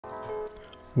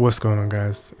What's going on,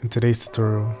 guys? In today's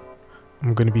tutorial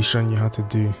I'm going to be showing you how to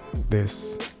do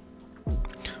this.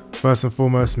 First and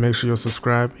foremost, make sure you're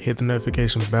subscribed, hit the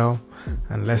notification bell,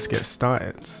 and let's get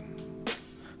started.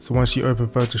 So once you open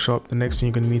Photoshop, the next thing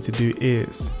you're going to need to do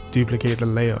is duplicate the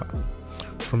layer.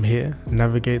 From here,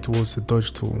 navigate towards the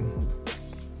dodge tool.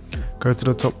 Go to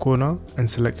the top corner and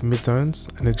select midtones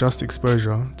and adjust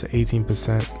exposure to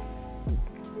 18%.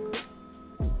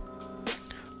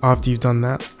 After you've done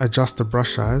that, adjust the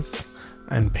brush size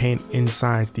and paint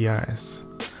inside the eyes.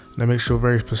 Now make sure you're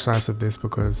very precise of this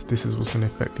because this is what's going to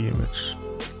affect the image.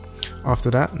 After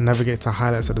that, navigate to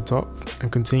highlights at the top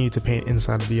and continue to paint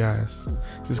inside of the eyes.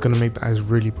 This is going to make the eyes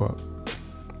really pop.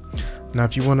 Now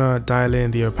if you want to dial in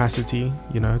the opacity,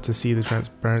 to see the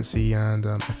transparency and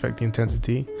affect the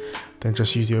intensity, then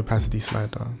just use the opacity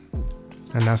slider.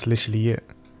 And that's literally it.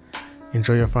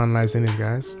 Enjoy your finalized image,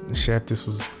 guys, and share if this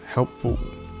was helpful.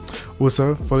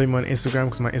 Also, follow me on Instagram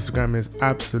because my Instagram is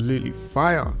absolutely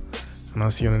fire. And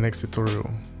I'll see you on the next tutorial.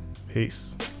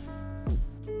 Peace.